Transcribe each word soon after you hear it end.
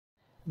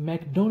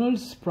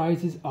McDonald's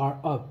prices are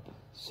up,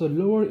 so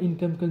lower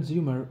income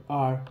consumers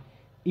are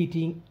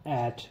eating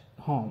at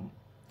home.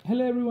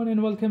 Hello everyone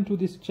and welcome to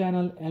this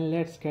channel, and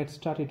let's get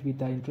started with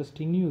the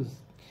interesting news.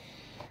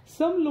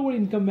 Some lower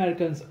income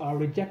Americans are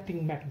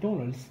rejecting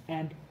McDonald's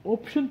and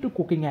option to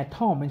cooking at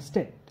home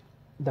instead.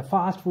 The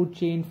fast food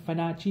chain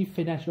chief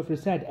financial officer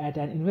said at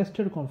an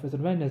investor conference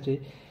on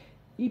Wednesday,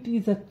 it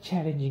is a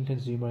challenging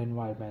consumer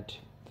environment.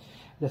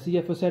 The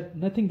CFO said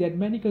nothing that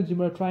many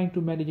consumers are trying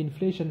to manage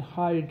inflation,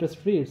 higher interest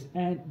rates,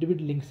 and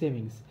dwindling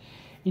savings.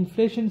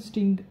 Inflation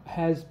sting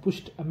has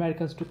pushed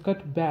Americans to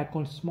cut back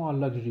on small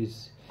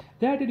luxuries.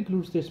 That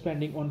includes their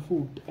spending on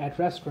food at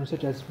restaurants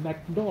such as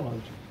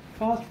McDonald's.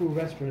 Fast food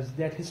restaurants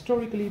that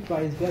historically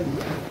prize value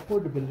and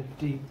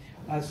affordability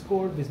as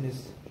core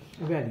business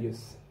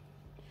values.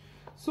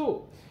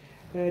 So,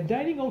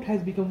 dining out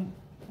has become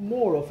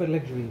more of a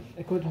luxury,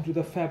 according to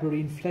the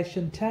February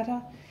inflation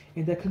data.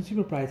 In the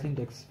Consumer Price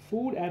Index,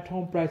 food at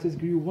home prices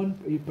grew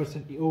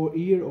 1%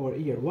 year over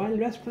year, while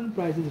restaurant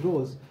prices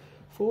rose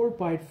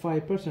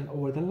 4.5%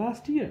 over the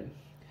last year.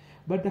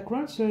 But the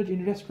current surge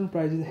in restaurant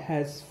prices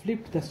has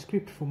flipped the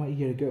script from a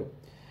year ago.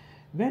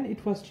 When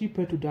it was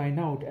cheaper to dine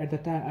out at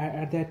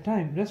that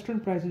time,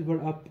 restaurant prices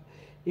were up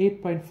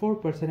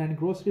 8.4% and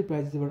grocery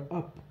prices were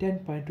up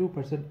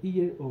 10.2%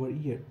 year over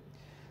year.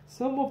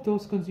 Some of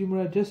those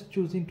consumers are just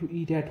choosing to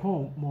eat at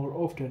home more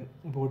often,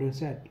 Borden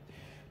said.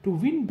 To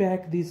win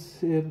back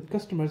these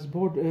customers,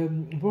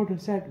 Borden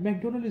said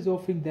McDonald's is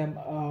offering them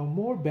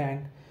more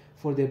bang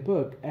for their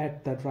buck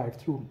at the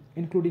drive-thru,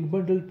 including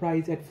bundled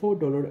price at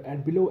 $4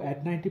 and below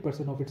at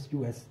 90% of its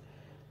US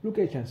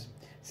locations.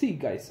 See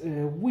guys,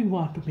 we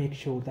want to make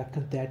sure that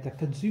the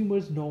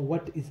consumers know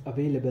what is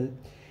available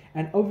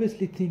and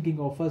obviously thinking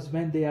of us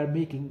when they are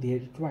making their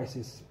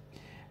choices.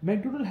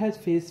 McDonald's has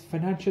faced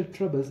financial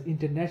troubles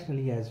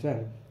internationally as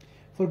well.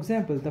 For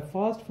example, the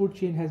fast food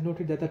chain has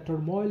noted that the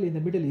turmoil in the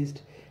Middle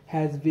East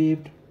has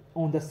weighed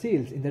on the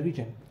sales in the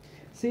region.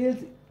 Sales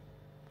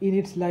in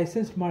its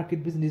licensed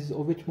market businesses,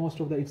 of which most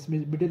of its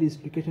Middle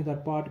East locations are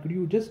part,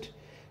 grew just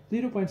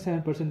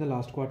 0.7% in the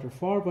last quarter,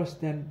 far worse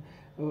than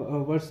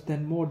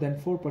more than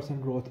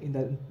 4% growth in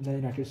the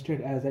United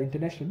States as the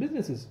international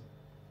businesses.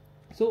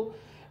 So,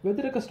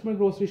 whether a customer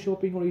grocery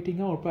shopping or eating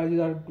out, prices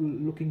are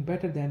looking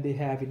better than they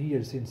have in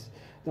years since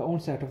the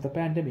onset of the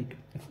pandemic.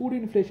 Food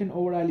inflation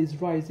overall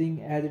is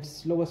rising at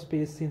its lowest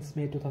pace since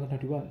May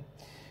 2021.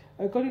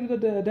 According to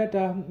the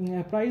data,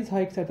 price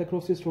hikes at the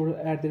grocery store are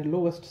at their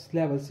lowest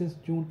level since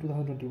June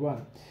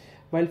 2021,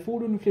 while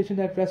food inflation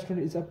at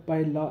restaurants is up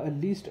by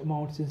least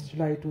amount since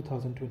July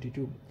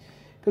 2022.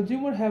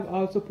 Consumers have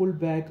also pulled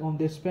back on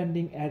their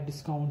spending at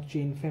discount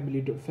chain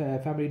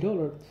Family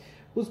Dollar,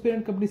 whose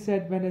parent company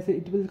said Wednesday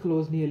it will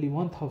close nearly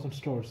 1,000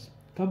 stores.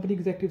 Company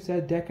executive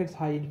said decades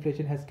high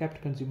inflation has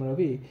kept consumers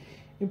away,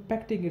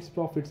 impacting its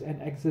profits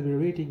and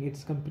exacerbating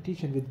its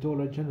competition with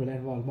Dollar General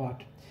and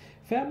Walmart.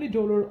 Family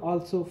Dollar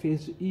also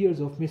faced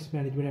years of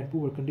mismanagement and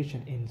poor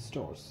condition in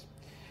stores.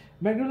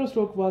 McDonald's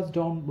stock was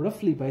down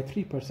roughly by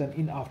 3%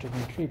 in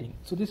afternoon trading.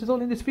 So this is all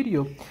in this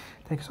video.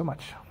 Thank you so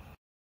much.